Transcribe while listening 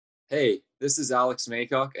Hey, this is Alex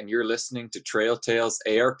Maycock, and you're listening to Trail Tales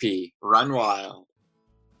ARP. Run wild.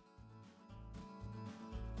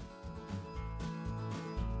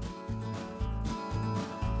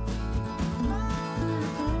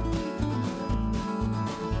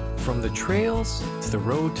 From the trails to the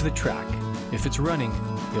road to the track. If it's running,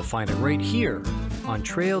 you'll find it right here on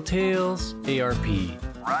Trail Tales ARP.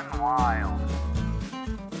 Run wild.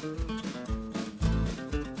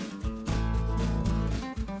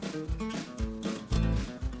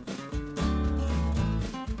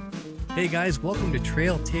 Hey guys, welcome to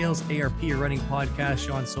Trail Tales ARP, your running podcast.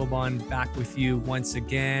 Sean Sobon back with you once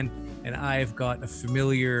again, and I've got a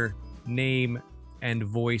familiar name and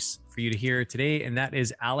voice for you to hear today, and that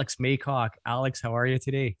is Alex Maycock. Alex, how are you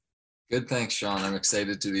today? Good, thanks, Sean. I'm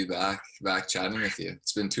excited to be back chatting with you.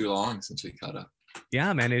 It's been too long since we caught up.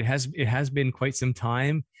 Yeah, man, it has been quite some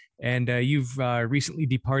time, and you've recently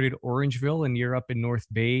departed Orangeville, and you're up in North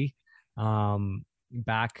Bay.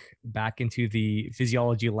 Back into the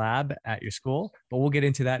physiology lab at your school, but we'll get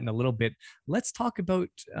into that in a little bit. Let's talk about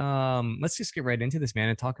let's just get right into this, man,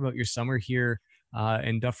 and talk about your summer here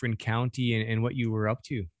in Dufferin County and what you were up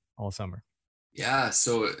to all summer. Yeah,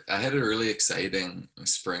 so I had a really exciting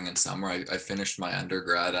spring and summer. I finished my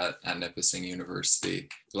undergrad at Nipissing University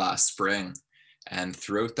last spring, and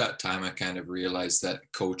throughout that time I kind of realized that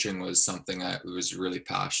coaching was something I was really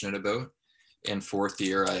passionate about. In fourth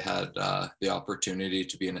year, I had the opportunity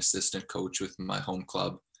to be an assistant coach with my home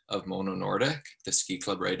club of Mono Nordic, the ski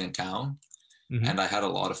club right in town. Mm-hmm. And I had a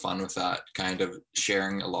lot of fun with that, kind of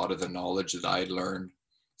sharing a lot of the knowledge that I'd learned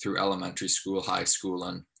through elementary school, high school,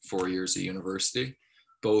 and 4 years of university,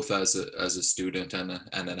 both as a student and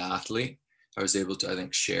an athlete. I was able to, I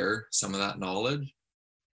think, share some of that knowledge.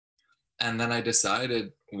 And then I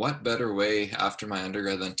decided, what better way after my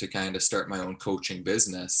undergrad than to kind of start my own coaching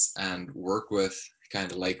business and work with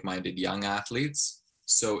kind of like-minded young athletes.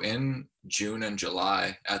 So in June and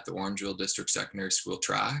July at the Orangeville District Secondary School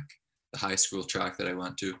track, the high school track that I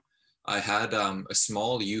went to, I had a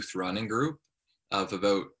small youth running group of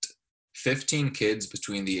about 15 kids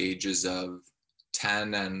between the ages of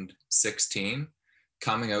 10 and 16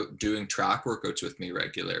 coming out doing track workouts with me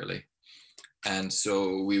regularly. And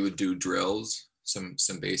so we would do drills, some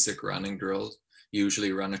basic running drills,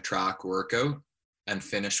 usually run a track workout and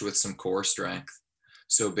finish with some core strength.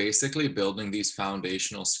 So basically building these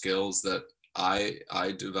foundational skills that I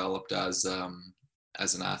developed as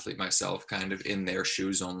an athlete myself, kind of in their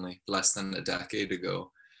shoes only less than a decade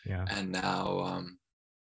ago. Yeah. And now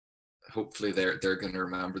hopefully they're going to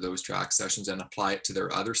remember those track sessions and apply it to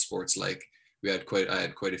their other sports. Like I had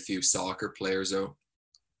quite a few soccer players out.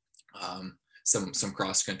 Some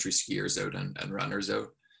cross-country skiers out and runners out,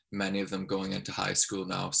 many of them going into high school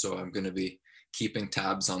now. So I'm going to be keeping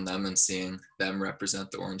tabs on them and seeing them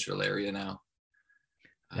represent the Orangeville area now.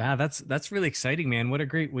 Yeah, that's really exciting, man. What a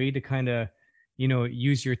great way to kind of,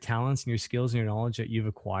 use your talents and your skills and your knowledge that you've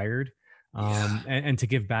acquired and to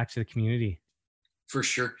give back to the community. For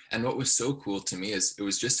sure. And what was so cool to me is it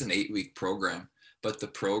was just an 8-week program, but the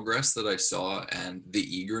progress that I saw and the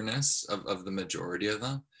eagerness of the majority of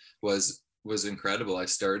them was incredible. I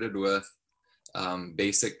started with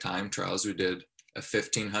basic time trials. We did a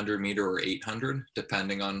 1,500 meter or 800,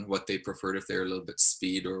 depending on what they preferred, if they're a little bit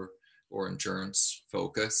speed or endurance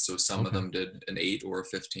focused. So some of them did an 8 or a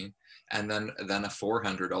 15, and then a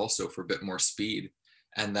 400 also for a bit more speed.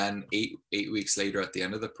 And then eight weeks later at the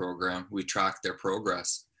end of the program, we tracked their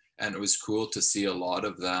progress. And it was cool to see a lot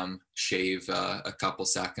of them shave a couple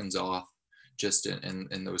seconds off just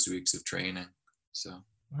in those weeks of training. So.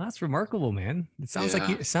 Well, that's remarkable, man. It sounds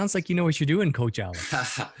like you know what you're doing, Coach Alex.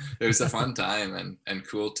 It was a fun time and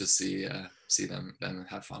cool to see them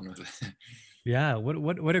have fun with it. Yeah,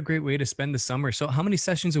 what a great way to spend the summer. So how many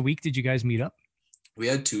sessions a week did you guys meet up? We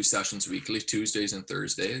had 2 sessions weekly, Tuesdays and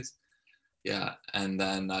Thursdays. Yeah, and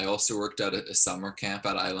then I also worked at a summer camp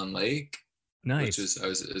at Island Lake. Nice. I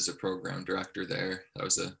was a program director there. That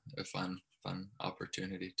was a fun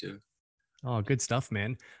opportunity too. Oh, good stuff,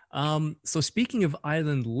 man. So speaking of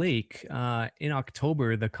Island Lake, in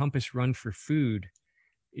October, the Compass Run for Food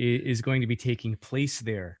is going to be taking place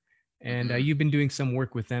there. And you've been doing some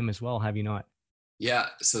work with them as well, have you not? Yeah,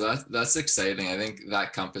 so that's exciting. I think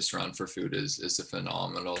that Compass Run for Food is a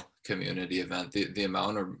phenomenal community event. The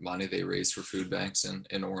amount of money they raise for food banks in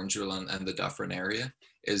Orangeville and the Dufferin area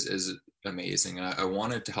is amazing. I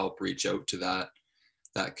wanted to help reach out to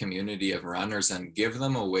that community of runners and give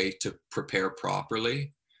them a way to prepare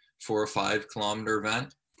properly for a 5-kilometer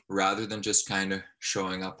event rather than just kind of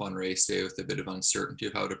showing up on race day with a bit of uncertainty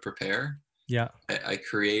of how to prepare. Yeah. I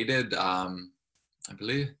created, I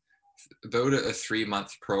believe about a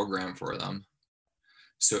 3-month program for them.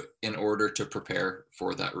 So in order to prepare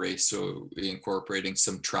for that race, so incorporating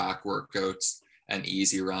some track workouts and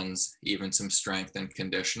easy runs, even some strength and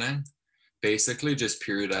conditioning, basically just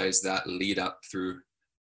periodize that lead up through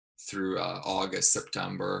August,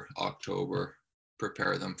 September, October,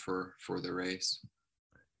 prepare them for the race.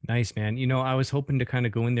 Nice, man. You know, I was hoping to kind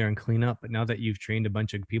of go in there and clean up, but now that you've trained a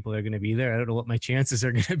bunch of people that are going to be there, I don't know what my chances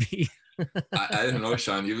are going to be. I don't know,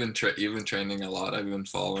 Sean. You've been training a lot. I've been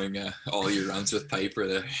following all your runs with Piper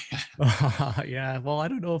there. Yeah. Well, I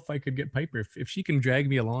don't know if I could get Piper. If she can drag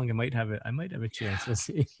me along, I might have a chance. We'll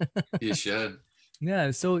see. You should. Yeah.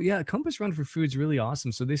 So yeah, Compass Run for Food's really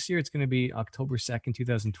awesome. So this year it's going to be October 2nd,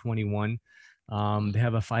 2021. They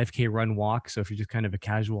have a 5K run walk. So if you're just kind of a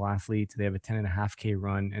casual athlete, they have a 10.5K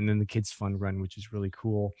run, and then the kids fun run, which is really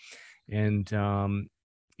cool. And,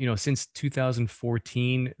 you know, since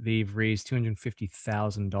 2014, they've raised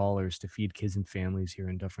 $250,000 to feed kids and families here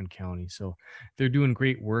in Dufferin County. So they're doing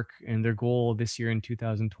great work. And their goal this year in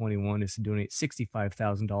 2021 is to donate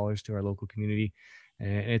 $65,000 to our local community.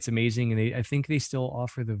 And it's amazing. And I think they still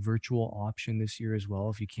offer the virtual option this year as well,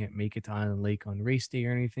 if you can't make it to Island Lake on race day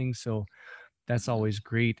or anything. So that's always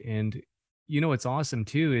great. And you know what's awesome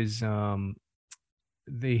too is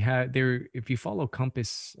if you follow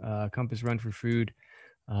Compass Run for Food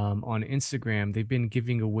on Instagram, they've been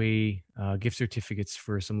giving away gift certificates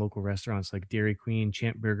for some local restaurants like Dairy Queen,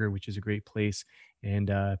 Champ Burger, which is a great place,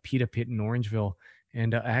 and Pita Pit in Orangeville.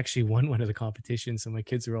 And I actually won one of the competitions, so my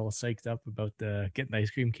kids are all psyched up about getting the ice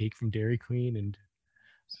cream cake from Dairy Queen. And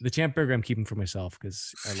the Champ Burger I'm keeping for myself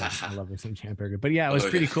because I love some Champ Burger. But yeah, it was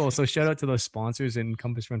pretty cool. So shout out to those sponsors and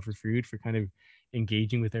Compass Run for Food for kind of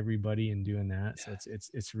engaging with everybody and doing that. So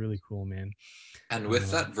it's really cool, man. And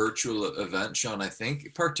with that virtual event, Sean, I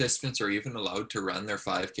think participants are even allowed to run their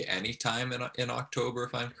 5K anytime in October,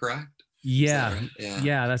 if I'm correct. Yeah, right?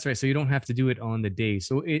 yeah, that's right. So you don't have to do it on the day.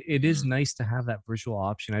 So it is nice to have that virtual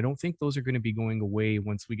option. I don't think those are going to be going away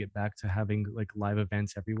once we get back to having like live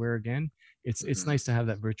events everywhere again. It's nice to have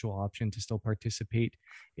that virtual option to still participate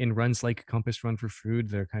in runs like Compass Run for Food.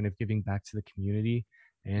 They're kind of giving back to the community,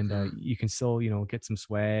 and you can still, you know, get some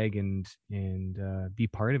swag and be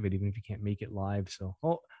part of it even if you can't make it live. So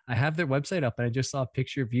I have their website up, and I just saw a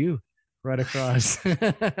picture of you right across.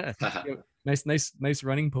 Nice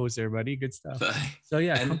running pose there, buddy. Good stuff. So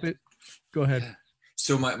yeah, go ahead. Yeah.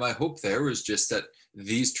 So my hope there was just that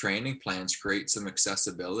these training plans create some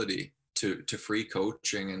accessibility to free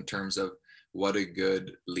coaching in terms of what a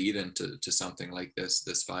good lead into something like this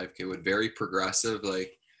 5K would. Very progressive,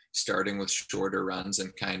 like starting with shorter runs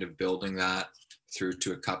and kind of building that through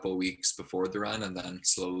to a couple weeks before the run, and then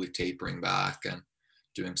slowly tapering back and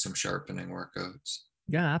doing some sharpening workouts.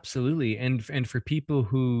 Yeah, absolutely. And for people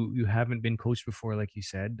who you haven't been coached before, like you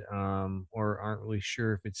said, or aren't really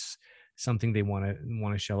sure if it's something they want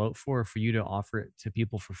to shell out for you to offer it to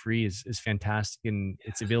people for free is fantastic, and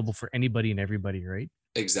it's available for anybody and everybody, right?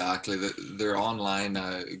 Exactly. They're online,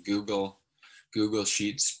 Google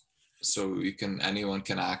Sheets, so anyone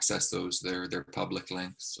can access those. They're public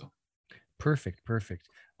links. So perfect.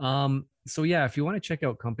 So yeah, if you want to check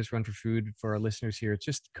out Compass Run for Food for our listeners here, it's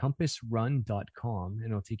just compassrun.com, and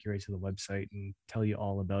it'll take you right to the website and tell you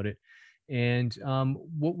all about it. And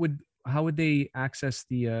how would they access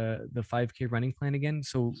the 5K running plan again?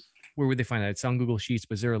 So where would they find that? It's on Google Sheets,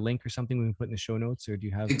 but is there a link or something we can put in the show notes, or do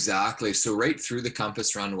you have? Exactly. So right through the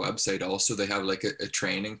Compass Run website, also they have like a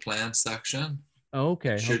training plan section. Oh,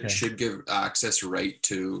 okay. Should give access right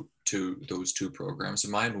to those two programs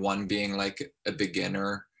of mine. One being like a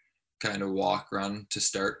beginner kind of walk run to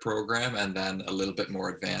start program, and then a little bit more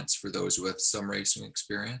advanced for those with some racing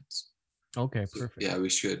experience. Okay, perfect. So, yeah, we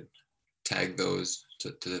should tag those to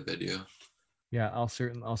the video. Yeah, I'll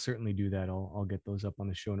certainly do that. I'll get those up on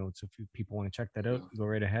the show notes. If people want to check that out, go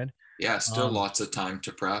right ahead. Yeah, still lots of time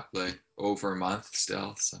to prep, like over a month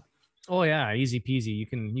still. So. Oh yeah, easy peasy. You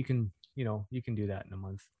can do that in a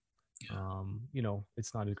month. Yeah.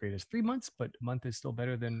 It's not as great as 3 months, but a month is still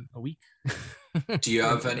better than a week. Do you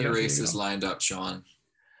have any races lined up, Sean?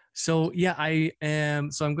 So yeah, I am.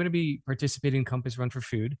 So I'm going to be participating in Compass Run for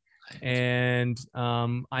Food and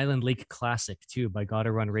Island Lake Classic too by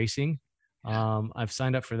Gotta Run Racing. I've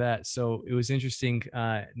signed up for that. So it was interesting.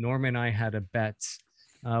 Norma and I had a bet.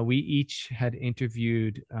 We each had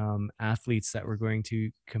interviewed athletes that were going to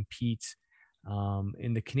compete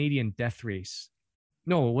in the Canadian Death Race.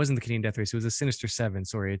 No, it wasn't the Canadian Death Race. It was a Sinister Seven.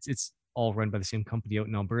 Sorry, it's all run by the same company out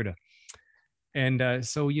in Alberta. And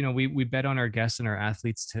so we bet on our guests and our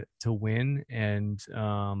athletes to win. And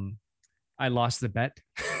I lost the bet.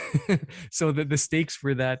 So the stakes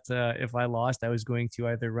were that if I lost, I was going to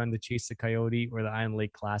either run the Chase the Coyote or the Island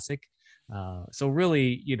Lake Classic. So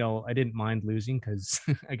really, I didn't mind losing because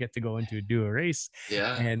I get to go into do a race.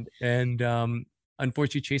 Yeah. And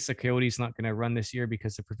unfortunately, Chase the Coyote is not going to run this year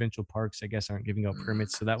because the provincial parks, I guess, aren't giving out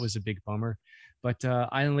permits. So that was a big bummer. But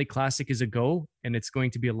Island Lake Classic is a go, and it's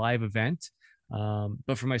going to be a live event.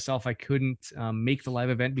 But for myself, I couldn't make the live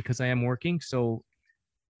event because I am working. So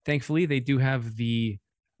thankfully, they do have the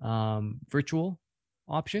virtual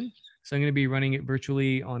option. So I'm going to be running it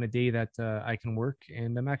virtually on a day that I can work.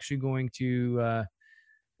 And I'm actually going to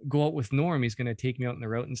go out with Norm. He's going to take me out in the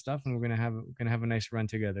route and stuff, and we're going to have a nice run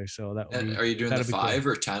together. So that will be, Are you doing the 5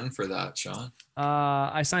 cool. or 10 for that, Sean?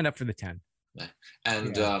 I signed up for the 10. Yeah.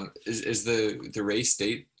 And Yeah. Is the race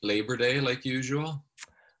date Labor Day like usual?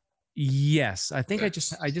 Yes, I think Okay.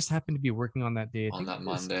 I just happened to be working on that day. On that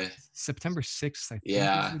Monday. September 6th, I think.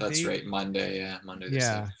 Yeah, that's right. Monday. Yeah, Monday.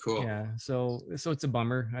 Yeah. Cool. Yeah. So it's a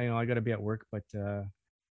bummer. I got to be at work, but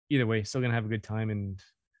either way, still gonna have a good time and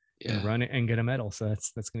run it and get a medal. So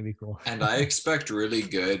that's gonna be cool. And I expect really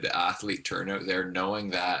good athlete turnout there, knowing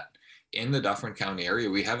that in the Dufferin County area,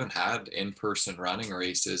 we haven't had in-person running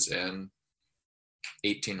races in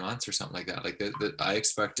 18 months or something like that. Like I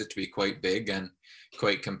expect it to be quite big and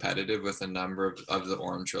quite competitive with a number of the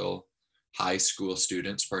Orangeville high school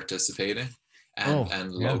students participating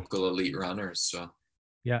and local elite runners. So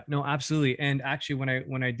yeah, no, absolutely. And actually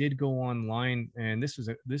when I did go online, and this was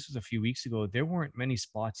a few weeks ago, there weren't many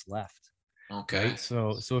spots left. Okay. Right?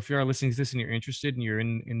 So if you are listening to this and you're interested and you're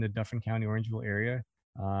in the Dufferin County Orangeville area,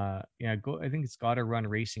 go. I think it's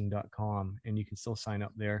gottarunracing.com, and you can still sign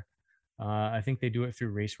up there. I think they do it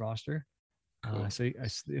through Race Roster. Cool. So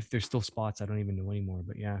if there's still spots, I don't even know anymore.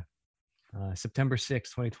 But yeah, September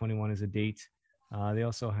 6th, 2021 is a date. They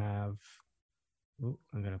also have. Oh,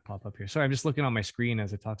 I'm gonna pop up here. Sorry, I'm just looking on my screen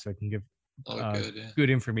as I talk, so I can give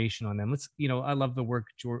good information on them. I love the work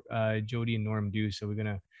Jody and Norm do, so we're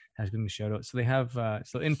gonna have to give them a shout out. So they have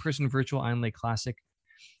in-person virtual Island Lake Classic,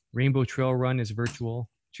 Rainbow Trail Run is virtual.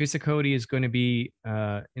 Chase the Coyote is going to be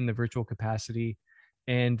in the virtual capacity.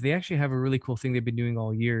 And they actually have a really cool thing they've been doing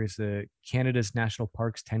all year is the Canada's National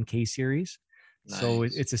Parks 10K series. Nice. So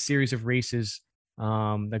it's a series of races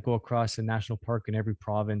that go across a national park in every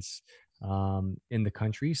province in the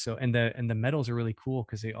country. So and the medals are really cool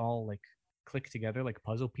because they all like click together like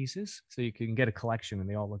puzzle pieces. So you can get a collection and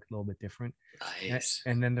they all look a little bit different. Nice.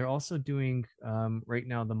 And then they're also doing right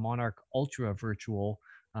now the Monarch Ultra virtual.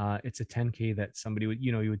 It's a 10K that somebody would,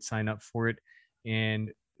 you would sign up for it.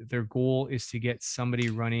 And their goal is to get somebody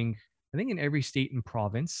running, I think in every state and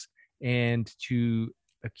province, and to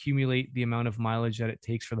accumulate the amount of mileage that it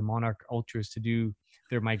takes for the Monarch Ultras to do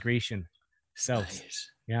their migration south.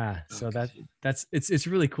 Nice. Yeah. So it's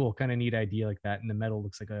really cool, kind of neat idea like that. And the medal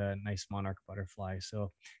looks like a nice Monarch butterfly.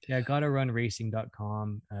 So yeah,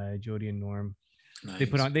 gottarunracing.com, Jody and Norm. Nice.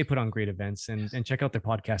 They put on great events and check out their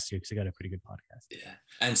podcast too, because they got a pretty good podcast. Yeah.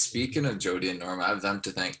 And speaking of Jody and Norm, I have them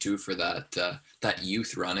to thank too for that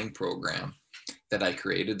youth running program that I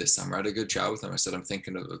created this summer. I had a good chat with them. I said, I'm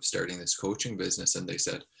thinking of starting this coaching business. And they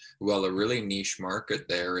said, well, a really niche market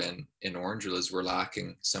there in Orangeville is we're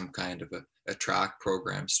lacking some kind of a track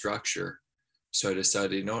program structure. So I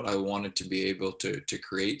decided, I wanted to be able to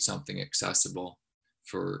create something accessible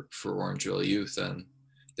for Orangeville youth. And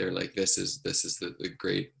they're like, this is the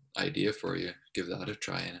great idea for you. Give that a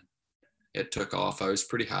try. And it took off. I was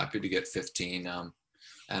pretty happy to get 15.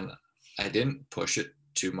 And I didn't push it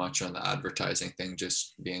too much on the advertising thing,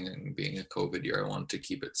 just being a COVID year. I wanted to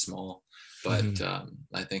keep it small, but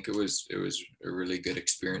I think it was a really good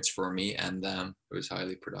experience for me and them. It was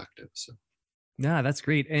highly productive. So. Yeah, that's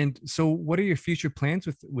great. And so what are your future plans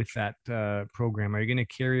with that program? Are you going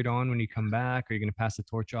to carry it on when you come back? Are you going to pass the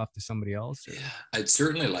torch off to somebody else? Or? Yeah, I'd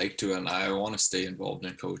certainly like to. And I want to stay involved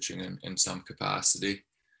in coaching in some capacity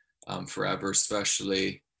forever,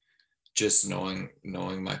 especially just knowing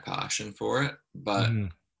my passion for it. But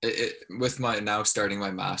with my now starting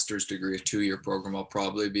my master's degree, a 2-year program, I'll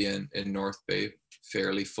probably be in North Bay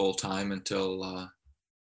fairly full time until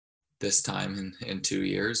this time in 2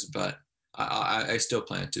 years. But I still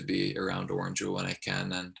plan to be around Orangeville when I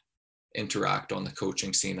can and interact on the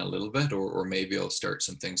coaching scene a little bit, or maybe I'll start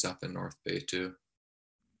some things up in North Bay too.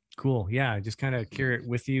 Cool. Yeah. Just kind of carry it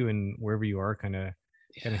with you and wherever you are, kind of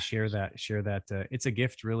share that. It's a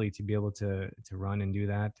gift really to be able to run and do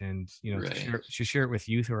that. And, right. to share it with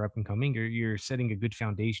youth who are up and coming, you're setting a good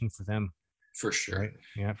foundation for them. For sure. Right?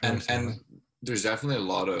 Yeah. And there's definitely a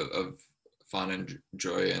lot of fun and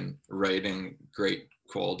joy in writing great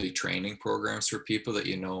quality training programs for people that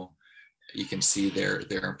you can see their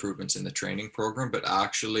improvements in the training program, but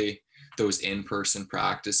actually those in-person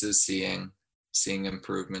practices, seeing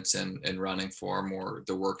improvements in running form or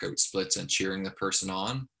the workout splits and cheering the person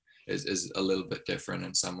on is a little bit different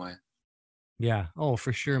in some way. Yeah. Oh,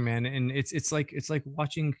 for sure, man. And it's like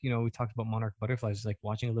watching, we talked about monarch butterflies. It's like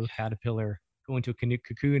watching a little caterpillar go into a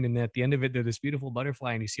cocoon, and at the end of it, they're this beautiful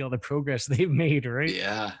butterfly, and you see all the progress they've made, right?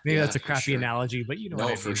 Yeah. Maybe yeah, that's a for crappy sure. analogy, but you know No,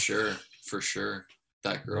 what I for mean. sure. For sure.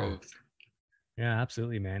 That growth. Yeah,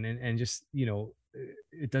 absolutely, man. And just,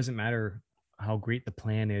 it doesn't matter how great the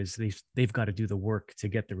plan is. They've got to do the work to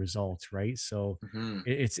get the results, right? So Mhm.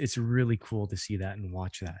 it's really cool to see that and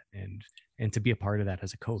watch that and to be a part of that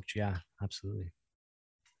as a coach. Yeah, absolutely.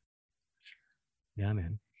 Yeah,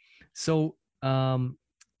 man. So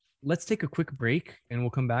let's take a quick break and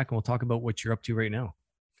we'll come back and we'll talk about what you're up to right now.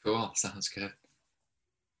 Cool. Sounds good.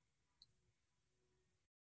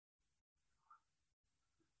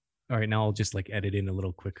 All right, now I'll just like edit in a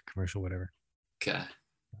little quick commercial, whatever. Okay.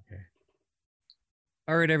 Okay.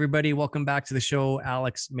 All right, everybody, welcome back to the show.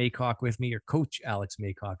 Alex Maycock with me, or Coach Alex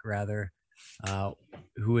Maycock, rather,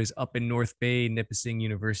 who is up in North Bay, Nipissing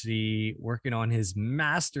University, working on his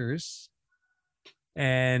master's.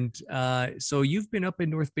 And so you've been up in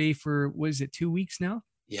North Bay for, what is it, 2 weeks now?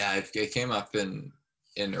 Yeah, I came up in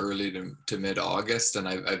early to mid-August, and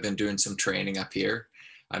I've been doing some training up here.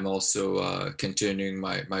 I'm also continuing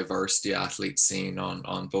my varsity athlete scene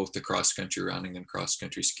on both the cross-country running and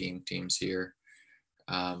cross-country skiing teams here.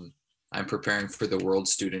 I'm preparing for the World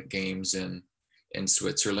Student Games in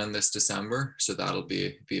Switzerland this December, so that'll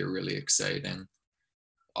be a really exciting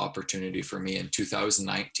opportunity for me. In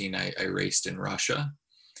 2019, I raced in Russia.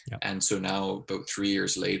 Yep. And so now, about 3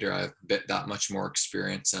 years later, I've bit that much more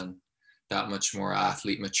experience and that much more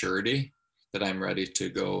athlete maturity that I'm ready to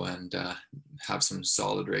go and have some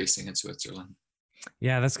solid racing in Switzerland.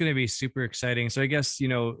 Yeah, that's going to be super exciting. So I guess,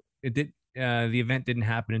 it did. The event didn't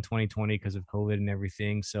happen in 2020 because of COVID and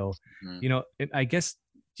everything. So, I guess,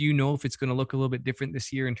 do you know if it's going to look a little bit different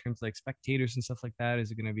this year in terms of like spectators and stuff like that?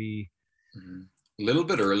 Is it going to be a little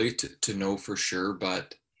bit early to know for sure,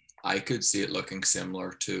 but I could see it looking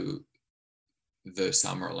similar to the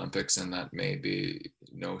Summer Olympics, and that maybe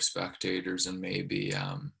no spectators and maybe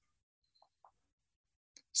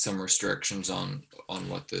some restrictions on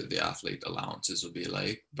what the athlete allowances will be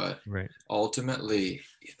like. But right. Ultimately,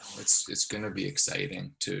 it's going to be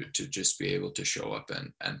exciting to just be able to show up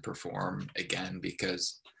and perform again,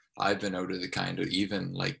 because I've been out of the kind of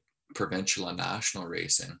even like provincial and national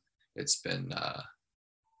racing. It's been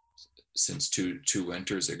since two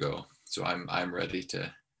winters ago, so I'm ready to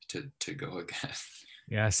go again.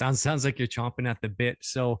 Yeah, sounds like you're chomping at the bit.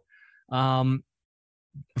 So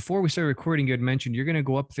before we started recording, you had mentioned you're going to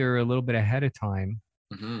go up there a little bit ahead of time.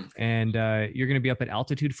 Mm-hmm. And you're going to be up at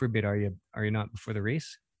altitude for a bit. Are you not, before the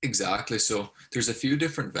race? Exactly. So there's a few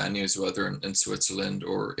different venues, whether in Switzerland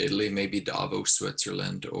or Italy, maybe Davos,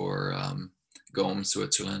 Switzerland, or Gome,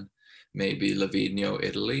 Switzerland, maybe Livigno,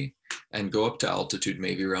 Italy, and go up to altitude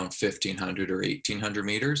maybe around 1,500 or 1,800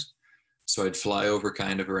 meters. So I'd fly over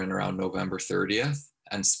kind of around November 30th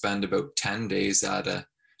and spend about 10 days at a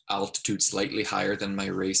altitude slightly higher than my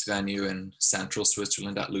race venue in central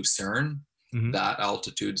Switzerland at Lucerne. Mm-hmm. That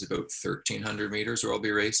altitude's about 1,300 meters where I'll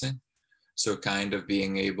be racing. So kind of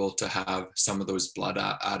being able to have some of those blood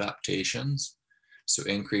adaptations. So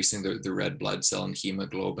increasing the red blood cell and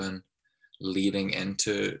hemoglobin leading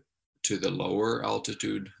into the lower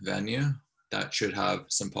altitude venue, that should have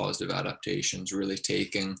some positive adaptations, really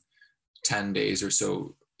taking 10 days or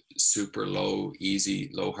so super low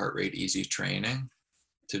heart rate, easy training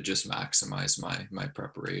to just maximize my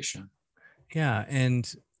preparation. Yeah. And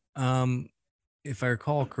if I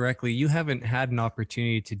recall correctly, you haven't had an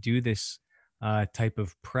opportunity to do this type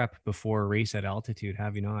of prep before a race at altitude,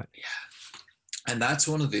 have you not? Yeah. And that's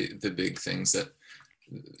one of the big things that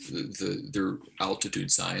the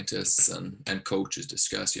altitude scientists and coaches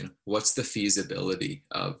discuss. What's the feasibility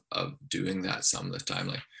of doing that some of the time,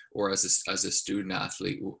 like, or as a student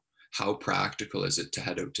athlete, how practical is it to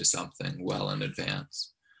head out to something well in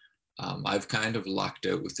advance? I've kind of lucked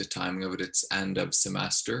out with the timing of it. It's end of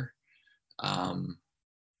semester. I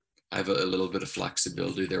have a little bit of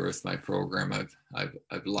flexibility there with my program.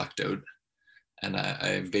 I've lucked out, and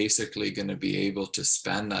I'm basically going to be able to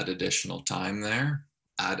spend that additional time there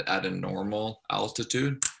at a normal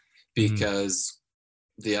altitude, because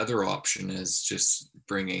the other option is just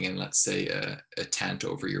bringing in, let's say, a tent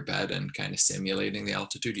over your bed and kind of simulating the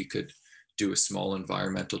altitude. You could do a small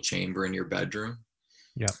environmental chamber in your bedroom.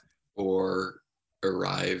 Yeah. Or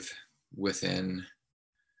arrive within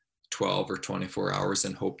 12 or 24 hours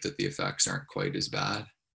and hope that the effects aren't quite as bad.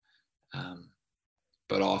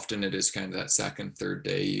 But often it is kind of that second, third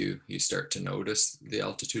day you start to notice the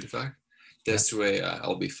altitude effect. This way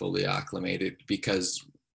I'll be fully acclimated, because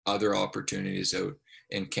other opportunities out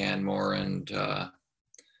in Canmore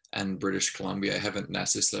and British Columbia, I haven't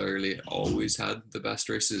necessarily always had the best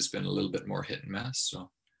races. It's been a little bit more hit and miss. So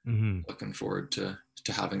looking forward to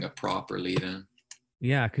having a proper lead in.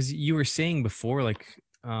 Yeah, because you were saying before, like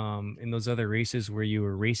in those other races where you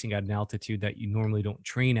were racing at an altitude that you normally don't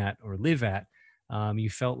train at or live at, you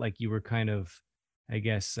felt like you were kind of, I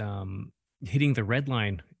guess, hitting the red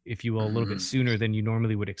line, if you will, a little bit sooner than you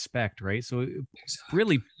normally would expect, right? So it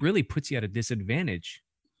really puts you at a disadvantage.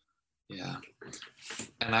 Yeah.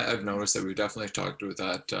 And I've noticed that we've definitely talked with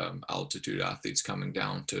that altitude athletes coming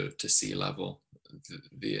down to sea level,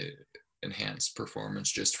 the enhanced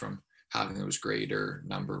performance just from having those greater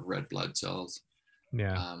number of red blood cells.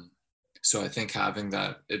 Yeah. So I think having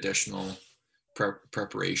that additional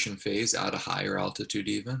preparation phase at a higher altitude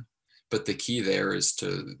even, but the key there is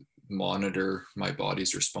to monitor my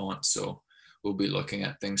body's response. So we'll be looking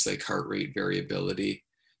at things like heart rate variability.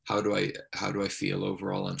 How do I feel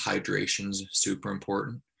overall? And hydration's super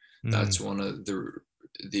important. That's one of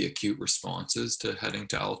the acute responses to heading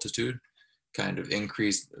to altitude. Kind of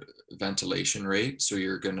increased ventilation rate, so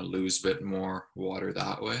you're going to lose a bit more water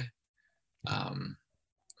that way.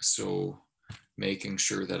 So making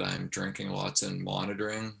sure that I'm drinking lots and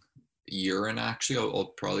monitoring urine. Actually,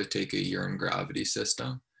 I'll probably take a urine gravity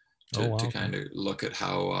system to kind of look at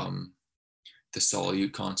how the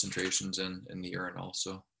solute concentrations in the urine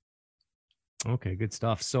also. Okay, good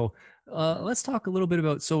stuff. So let's talk a little bit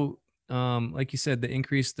about, like you said, the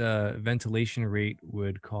increased ventilation rate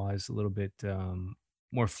would cause a little bit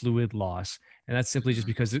more fluid loss. And that's simply just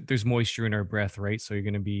because there's moisture in our breath, right? So you're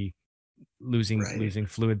going to be losing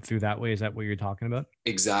fluid through that way. Is that what you're talking about?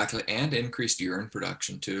 Exactly. And increased urine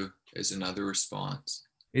production too is another response.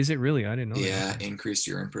 Is it really? I didn't know that. Yeah, increased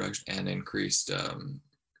urine production and increased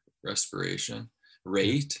respiration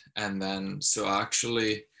rate. And then, so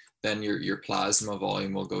actually, then your plasma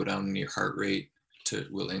volume will go down and your heart rate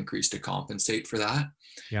will increase to compensate for that.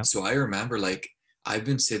 Yeah. So I remember, like, I've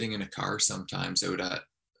been sitting in a car sometimes out at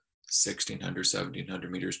 1,600,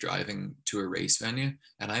 1,700 meters driving to a race venue,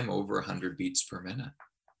 and I'm over 100 beats per minute.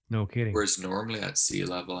 No kidding. Whereas normally at sea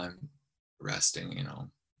level, I'm resting,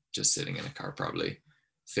 just sitting in a car, probably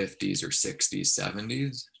 50s or 60s,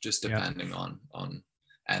 70s, just depending on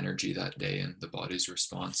energy that day and the body's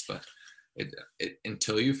response. But it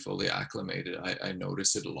until you fully acclimated, I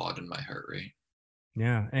notice it a lot in my heart rate.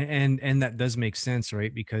 Yeah, and that does make sense,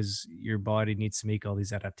 right? Because your body needs to make all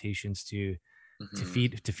these adaptations to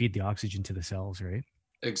feed the oxygen to the cells, right?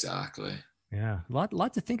 Exactly. Yeah,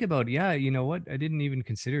 lot to think about. Yeah, you know what? I didn't even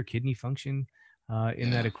consider kidney function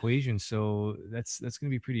in that equation. So that's going to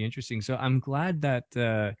be pretty interesting. So I'm glad that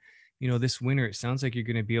this winter it sounds like you're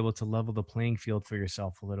going to be able to level the playing field for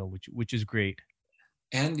yourself a little, which is great.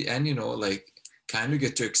 And like kind of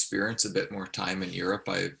get to experience a bit more time in Europe.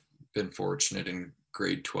 I've been fortunate in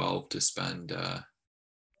grade 12 to spend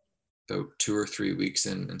about 2 or 3 weeks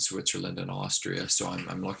in Switzerland and Austria. So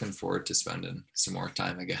I'm looking forward to spending some more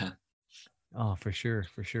time again. Oh, for sure.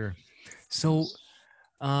 So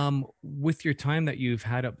with your time that you've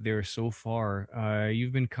had up there so far,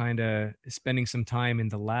 you've been kind of spending some time in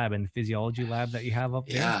the lab and the physiology lab that you have up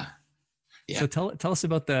there. Yeah. So tell us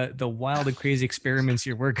about the wild and crazy experiments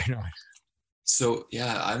you're working on. So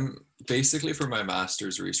I'm basically, for my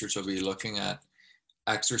master's research, I'll be looking at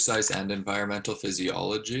exercise and environmental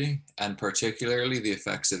physiology, and particularly the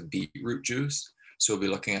effects of beetroot juice. So we'll be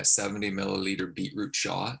looking at 70 milliliter beetroot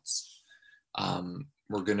shots.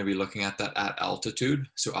 We're going to be looking at that at altitude.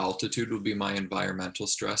 So altitude will be my environmental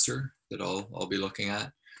stressor that I'll be looking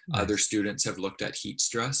at. Nice. Other students have looked at heat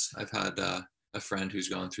stress. I've had a friend who's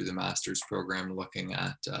gone through the master's program looking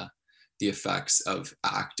at the effects of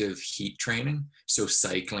active heat training. So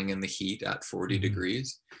cycling in the heat at 40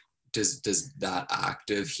 degrees. Does that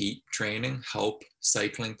active heat training help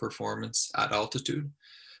cycling performance at altitude?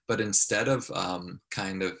 But instead of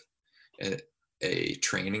kind of a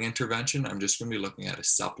training intervention, I'm just going to be looking at a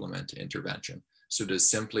supplement intervention. So does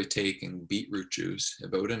simply taking beetroot juice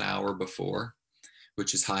about an hour before,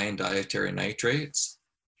 which is high in dietary nitrates,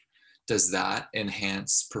 does that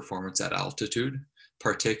enhance performance at altitude,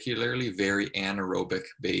 particularly very anaerobic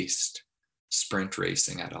based sprint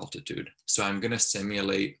racing at altitude? So I'm going to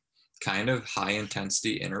simulate kind of high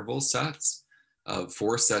intensity interval sets of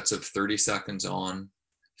 4 sets of 30 seconds on,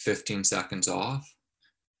 15 seconds off.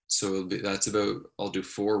 So I'll do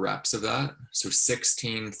 4 reps of that. So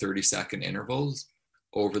 16 30-second intervals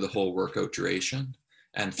over the whole workout duration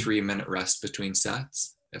and 3-minute rest between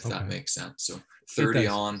sets. if Okay. that makes sense. So It 30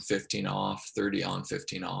 does. on, 15 off, 30 on,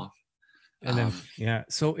 15 off. And then, yeah.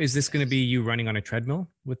 So is this going to be you running on a treadmill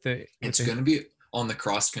with the? It's going to be on the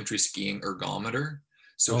cross country skiing ergometer.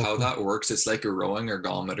 So Oh, how cool. that works, it's like a rowing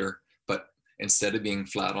ergometer, but instead of being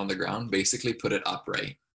flat on the ground, basically put it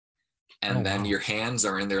upright. And Oh, then wow. your hands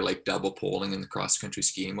are in there like double poling in the cross country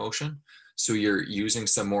skiing motion. So you're using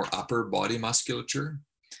some more upper body musculature.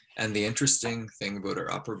 And the interesting thing about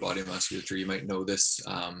our upper body musculature, you might know this,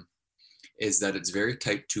 is that it's very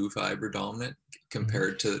type 2 fiber dominant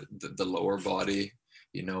compared to the lower body,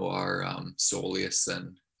 our soleus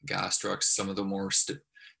and gastrocs, some of the more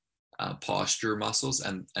posture muscles,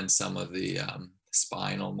 and some of the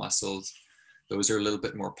spinal muscles. Those are a little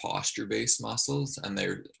bit more posture based muscles, and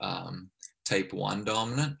they're type 1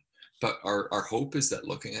 dominant. But our hope is that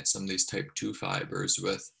looking at some of these type 2 fibers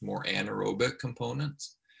with more anaerobic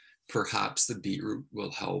components, perhaps the beetroot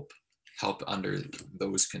will help under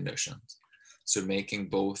those conditions. So making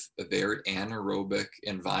both a very anaerobic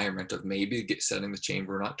environment of maybe setting the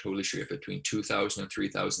chamber, not totally sure, between 2,000 and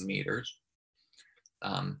 3,000 meters,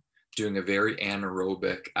 doing a very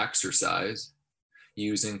anaerobic exercise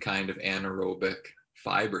using kind of anaerobic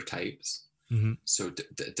fiber types. Mm-hmm. So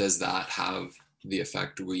does that have the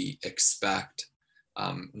effect we expect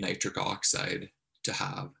nitric oxide to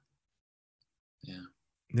have? Yeah.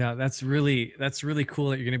 Yeah, that's really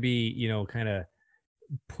cool that you're going to be, kind of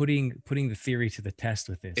putting the theory to the test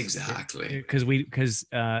with this. Exactly. Because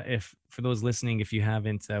if for those listening, if you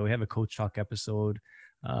haven't, we have a Coach Talk episode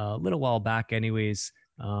a little while back, anyways,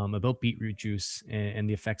 about beetroot juice and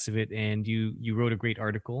the effects of it, and you wrote a great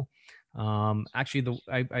article. Actually,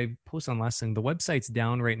 I posted on last thing. The website's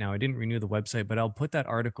down right now. I didn't renew the website, but I'll put that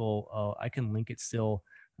article. I can link it still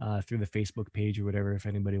through the Facebook page or whatever if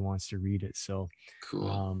anybody wants to read it. So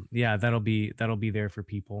cool. Yeah, that'll be there for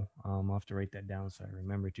people. I'll have to write that down so I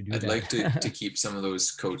remember to do I'd that. like to keep some of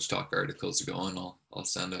those Coach Talk articles going. I'll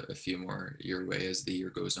send a few more your way as the year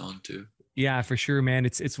goes on too. Yeah, for sure, man.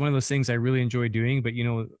 It's one of those things I really enjoy doing, but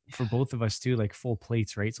for both of us too, like full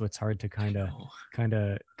plates, right? So it's hard to kind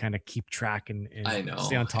of keep track and I know.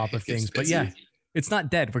 Stay on top of things. Busy. But yeah, it's not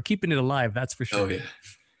dead. We're keeping it alive. That's for sure. Oh yeah.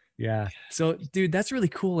 Yeah. So dude, that's really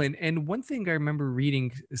cool. And one thing I remember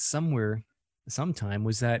reading sometime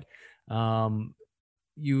was that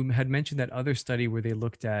you had mentioned that other study where they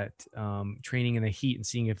looked at training in the heat and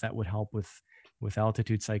seeing if that would help with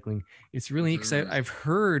altitude cycling. It's really exciting. I've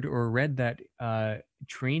heard or read that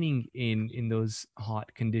training in those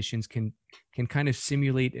hot conditions can kind of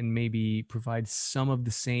simulate and maybe provide some of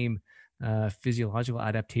the same physiological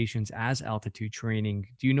adaptations as altitude training.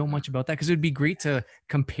 Do you know much about that? Because it would be great to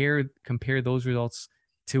compare those results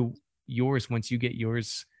to yours once you get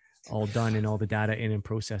yours all done and all the data in and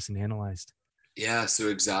processed and analyzed. Yeah, so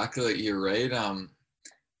exactly, you're right.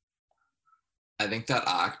 I think that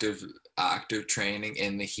active training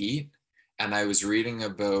in the heat, and I was reading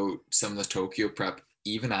about some of the Tokyo prep,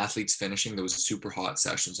 even athletes finishing those super hot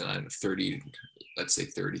sessions and 30, let's say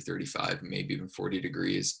 30, 35, maybe even 40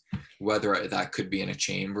 degrees, whether that could be in a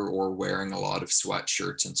chamber or wearing a lot of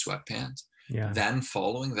sweatshirts and sweatpants, then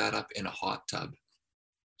following that up in a hot tub.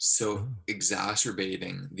 So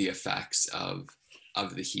exacerbating the effects of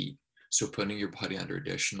the heat. So putting your body under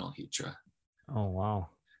additional heat stress. Oh, wow.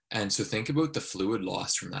 And so think about the fluid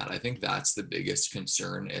loss from that. I think that's the biggest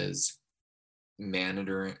concern, is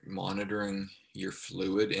monitoring your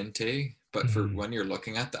fluid intake. But for when you're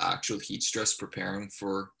looking at the actual heat stress preparing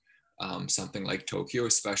for something like Tokyo,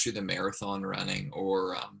 especially the marathon running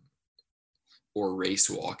or race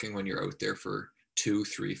walking, when you're out there for 2,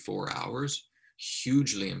 3, 4 hours,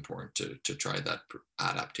 hugely important to try that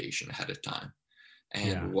adaptation ahead of time.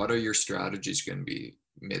 And what are your strategies going to be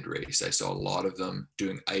mid-race? I saw a lot of them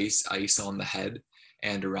doing ice on the head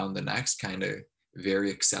and around the neck, kind of very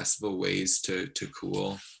accessible ways to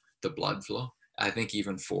cool the blood flow. I think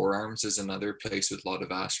even forearms is another place with a lot of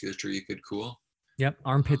vasculature you could cool. Yep,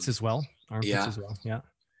 armpits as well. Yeah.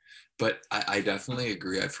 But I definitely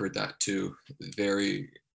agree. I've heard that too. Very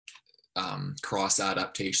cross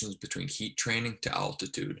adaptations between heat training to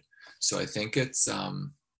altitude. So I think it's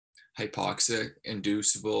hypoxic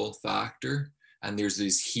inducible factor, and there's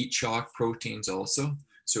these heat shock proteins also.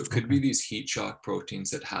 So it could be these heat shock proteins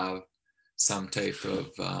that have some type of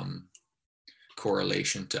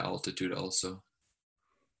correlation to altitude also.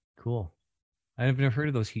 Cool. I've never heard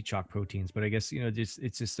of those heat shock proteins, but I guess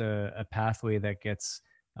it's just a pathway that gets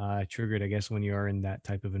triggered, I guess, when you are in that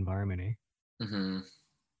type of environment, eh? Mm-hmm.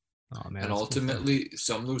 Oh, man, and ultimately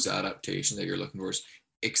some of those adaptations that you're looking for is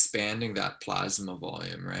expanding that plasma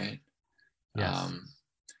volume, right? Yes.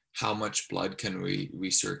 how much blood can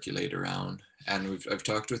we circulate around. And I've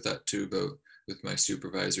talked with that too about with my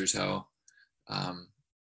supervisors, how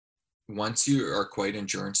once you are quite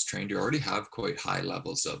endurance trained, you already have quite high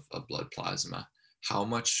levels of blood plasma. How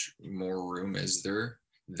much more room is there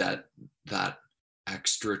that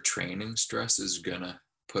extra training stress is gonna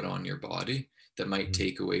put on your body that might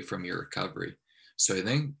take away from your recovery? So I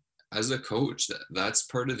think as a coach, that's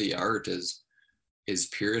part of the art is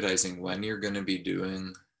periodizing when you're going to be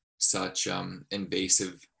doing such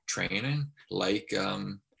invasive training, like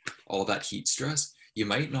all that heat stress. You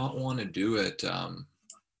might not want to do it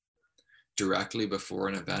directly before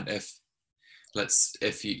an event. If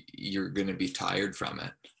you're going to be tired from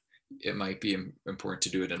it, it might be important to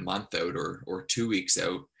do it a month out or 2 weeks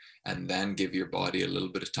out, and then give your body a little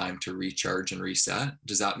bit of time to recharge and reset.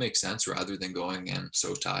 Does that make sense, rather than going in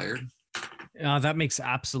so tired? That makes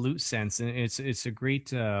absolute sense, and it's a great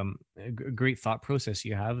thought process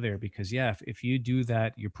you have there, because yeah, if you do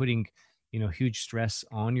that, you're putting huge stress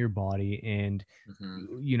on your body, and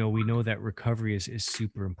we know that recovery is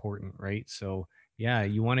super important, right? So yeah,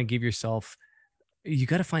 you want to give yourself, you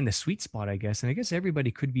got to find the sweet spot, I guess. And I guess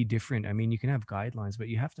everybody could be different. I mean, you can have guidelines, but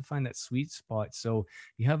you have to find that sweet spot so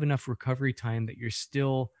you have enough recovery time that you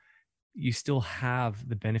still have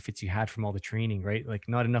the benefits you had from all the training, right? Like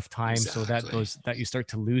not enough time so that Exactly. that you start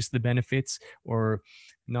to lose the benefits, or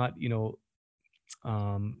not, you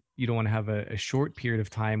don't want to have a short period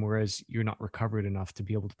of time whereas you're not recovered enough to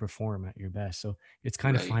be able to perform at your best. So it's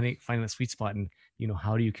kind of Right. finding that sweet spot. And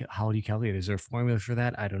how do you calculate? Is there a formula for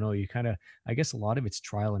that? I don't know. You kind of, I guess a lot of it's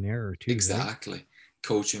trial and error too, right? Exactly.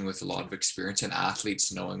 Coaching with a lot of experience and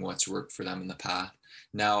athletes knowing what's worked for them in the past.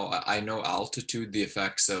 Now, I know altitude, the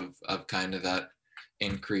effects of kind of that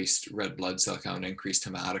increased red blood cell count, increased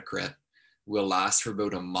hematocrit, will last for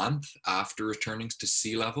about a month after returning to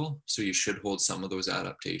sea level. So you should hold some of those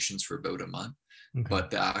adaptations for about a month. Okay. But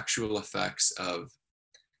the actual effects of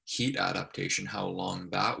heat adaptation, how long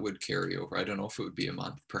that would carry over, I don't know if it would be a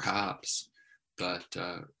month, perhaps, but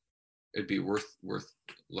it'd be worth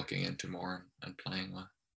looking into more and playing with.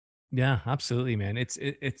 Yeah, absolutely, man.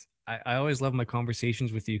 I always love my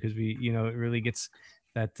conversations with you, because it really gets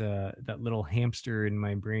that little hamster in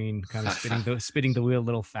my brain kind of spinning the wheel a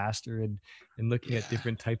little faster, and looking at Yeah.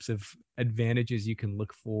 different types of advantages you can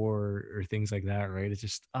look for, or things like that, right? It's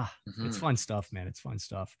just it's Hmm. fun stuff, man. It's fun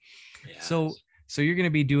stuff. Yeah. So you're going to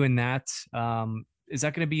be doing that. Is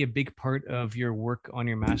that going to be a big part of your work on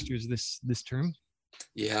your master's this term?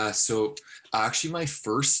 Yeah. So actually, my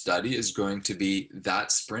first study is going to be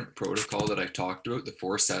that sprint protocol that I talked about, the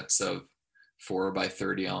 4 sets of 4 by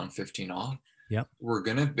 30 on, 15 off. Yep. We're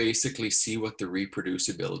going to basically see what the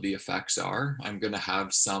reproducibility effects are. I'm going to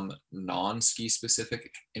have some non-ski specific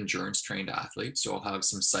endurance trained athletes. So I'll have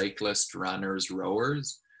some cyclists, runners,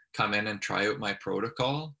 rowers come in and try out my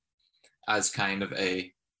protocol as kind of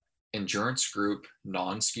a endurance group,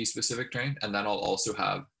 non-ski specific trained. And then I'll also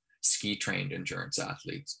have ski trained endurance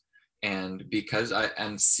athletes. And because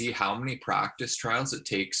and see how many practice trials it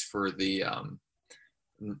takes for the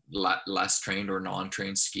less trained or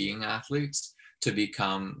non-trained skiing athletes to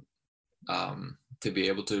become to be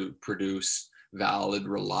able to produce valid,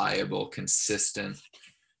 reliable, consistent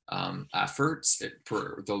efforts.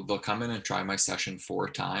 They'll come in and try my session 4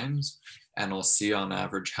 times, and I'll see on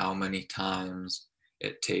average how many times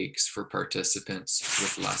it takes for participants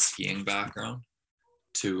with less skiing background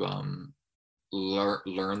to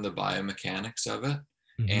learn the biomechanics of it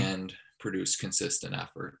Hmm. and produce consistent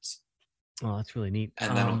efforts. Oh, that's really neat.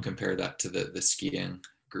 And then I'll compare that to the skiing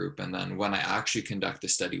group. And then when I actually conduct the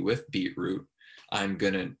study with Beetroot, I'm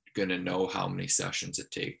gonna know how many sessions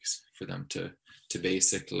it takes for them to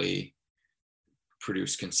basically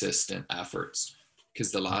produce consistent efforts.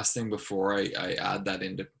 Because the last thing before I add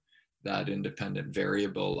that independent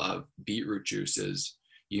variable of beetroot juices,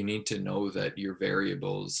 you need to know that your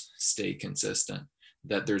variables stay consistent,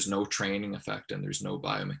 that there's no training effect and there's no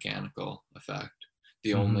biomechanical effect.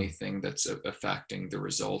 The only Mhm. thing that's affecting the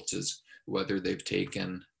results is whether they've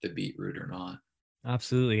taken the beetroot or not.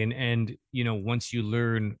 Absolutely. And once you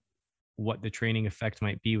learn what the training effect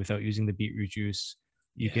might be without using the beetroot juice,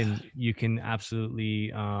 Yeah, you can absolutely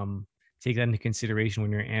take that into consideration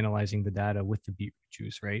when you're analyzing the data with the beetroot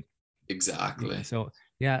juice, right? exactly. So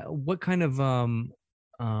yeah, what kind of um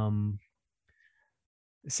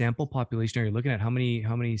sample population are you looking at? How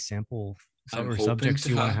many sample I'm or hoping subjects to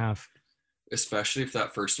do you want to have, have? especially if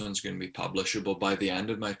that first one's going to be publishable by the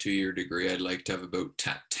end of my 2 year degree, I'd like to have about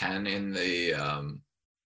 10 in the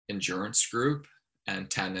endurance group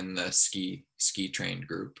and 10 in the ski trained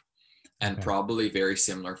group, and Okay. probably very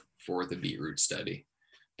similar for the beetroot study.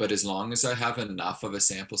 But as long as I have enough of a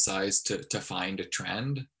sample size to find a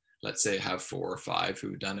trend, let's say I have 4 or 5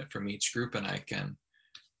 who've done it from each group, and I can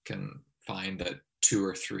find that 2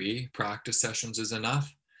 or 3 practice sessions is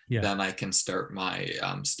enough, then I can start my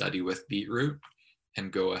study with beetroot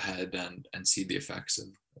and go ahead and see the effects of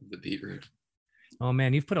the beetroot. Oh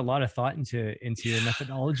man, you've put a lot of thought into your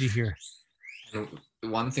methodology here. And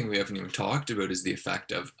one thing we haven't even talked about is the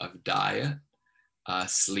effect of diet,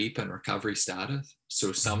 sleep, and recovery status.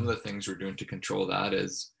 So some of the things we're doing to control that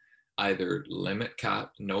is either limit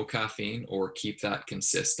no caffeine or keep that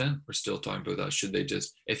consistent. We're still talking about that. Should they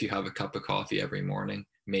just, if you have a cup of coffee every morning,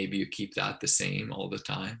 maybe you keep that the same all the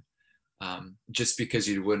time, just because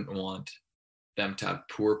you wouldn't want them to have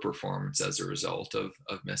poor performance as a result of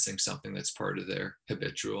missing something that's part of their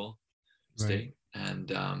habitual state. Right.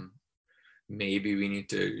 And maybe we need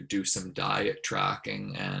to do some diet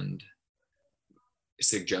tracking and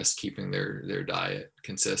suggest keeping their diet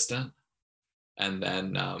consistent. And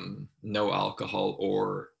then no alcohol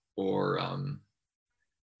or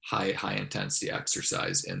high intensity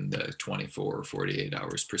exercise in the 24 or 48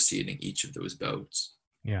 hours preceding each of those bouts.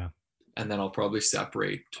 Yeah. And then I'll probably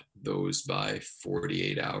separate those by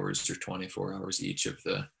 48 hours or 24 hours each of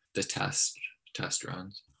the test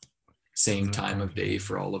runs. Same time of day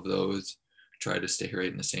for all of those. Try to stay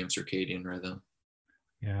right in the same circadian rhythm.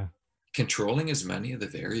 Yeah. Controlling as many of the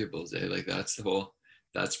variables, like that's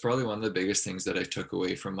probably one of the biggest things that I took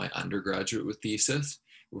away from my undergraduate thesis,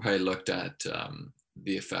 where I looked at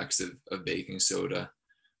the effects of baking soda,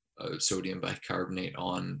 sodium bicarbonate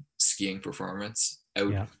on skiing performance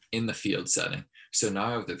out in the field setting. So now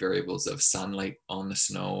I have the variables of sunlight on the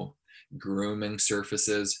snow, grooming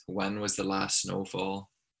surfaces, when was the last snowfall.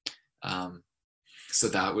 So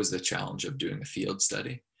that was the challenge of doing a field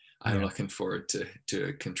study. I'm looking forward to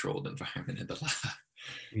a controlled environment in the lab.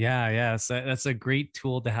 Yeah. So that's a great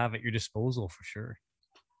tool to have at your disposal for sure.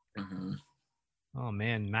 Mm-hmm. Oh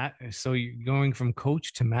man, Matt. So you're going from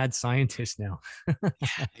coach to mad scientist now. I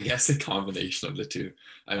guess a combination of the two.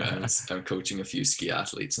 I'm coaching a few ski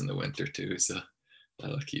athletes in the winter too, so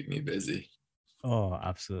that'll keep me busy. Oh,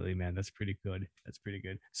 absolutely, man. That's pretty good.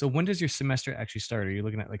 So when does your semester actually start? Are you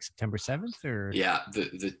looking at like September 7th or? Yeah,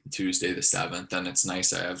 the Tuesday the 7th, and it's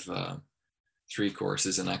nice. I have 3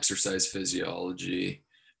 courses in exercise physiology,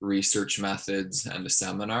 research methods, and a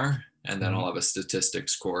seminar, and then I'll have a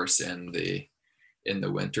statistics course in the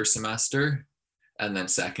winter semester, and then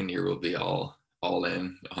second year will be all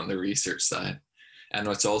in on the research side. And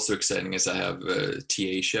what's also exciting is I have a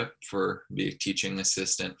TA-ship for being a teaching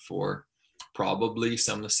assistant for probably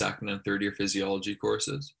some of the second and third year physiology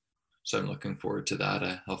courses. So I'm looking forward to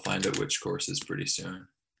that. I'll find out which courses pretty soon.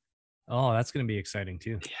 Oh, that's going to be exciting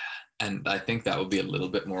too. Yeah. And I think that will be a little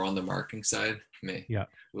bit more on the marking side.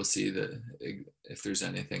 We'll see if there's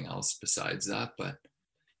anything else besides that, but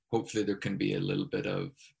hopefully there can be a little bit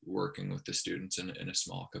of working with the students in a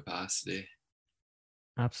small capacity.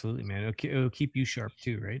 Absolutely, man. It'll keep you sharp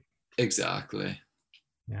too, right? Exactly.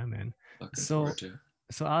 Yeah, man. Looking forward to it.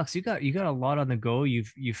 So Alex, you got a lot on the go.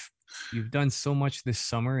 You've done so much this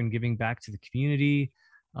summer and giving back to the community,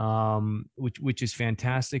 which is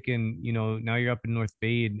fantastic. And now you're up in North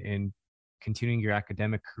Bay and continuing your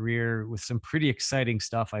academic career with some pretty exciting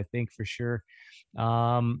stuff, I think, for sure.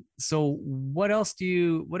 So what else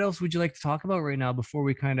would you like to talk about right now before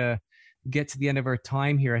we kind of get to the end of our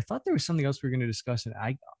time here? I thought there was something else we were going to discuss, and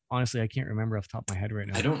I honestly can't remember off the top of my head right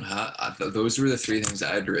now. I don't have those were the 3 things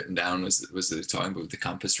I had written down, was talking about the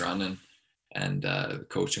Compass Run and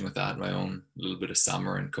coaching with that, my own little bit of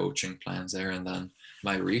summer and coaching plans there, and then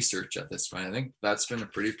my research at this point. I think that's been a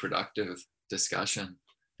pretty productive discussion.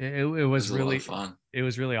 It was really fun. It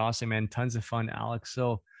was really awesome, man. Tons of fun, Alex.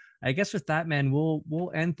 So I guess with that, man,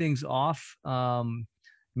 we'll end things off.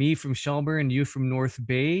 Me from Shelburne, you from North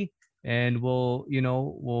Bay, and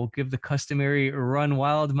we'll give the customary run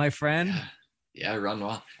wild, my friend. Yeah, run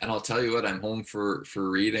wild. And I'll tell you what, I'm home for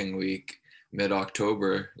reading week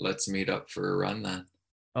mid-October. Let's meet up for a run then.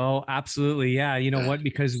 Oh, absolutely. Yeah. You know what?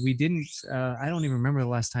 Because we didn't, I don't even remember the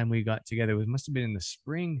last time we got together. It must have been in the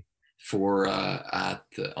spring. At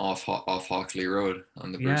the off Hockley Road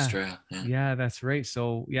on the Bruce Trail. Yeah, that's right.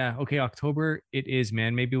 So okay, October it is,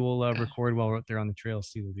 man. Maybe we'll record while we're out there on the trail.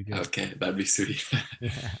 See, that'd be good. Okay, that'd be sweet.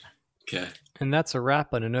 Okay. And that's a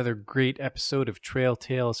wrap on another great episode of Trail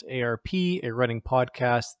Tales ARP, a running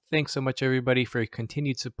podcast. Thanks so much, everybody, for your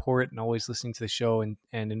continued support and always listening to the show and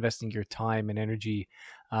investing your time and energy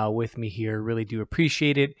with me here. Really do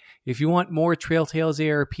appreciate it. If you want more Trail Tales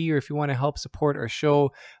ARP, or if you want to help support our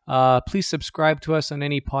show, please subscribe to us on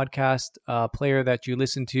any podcast player that you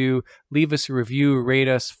listen to. Leave us a review, rate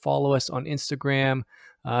us, follow us on Instagram.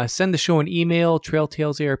 Send the show an email,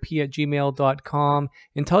 trailtalesarp@gmail.com,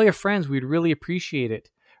 and tell your friends. We'd really appreciate it.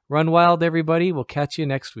 Run wild, everybody. We'll catch you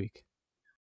next week.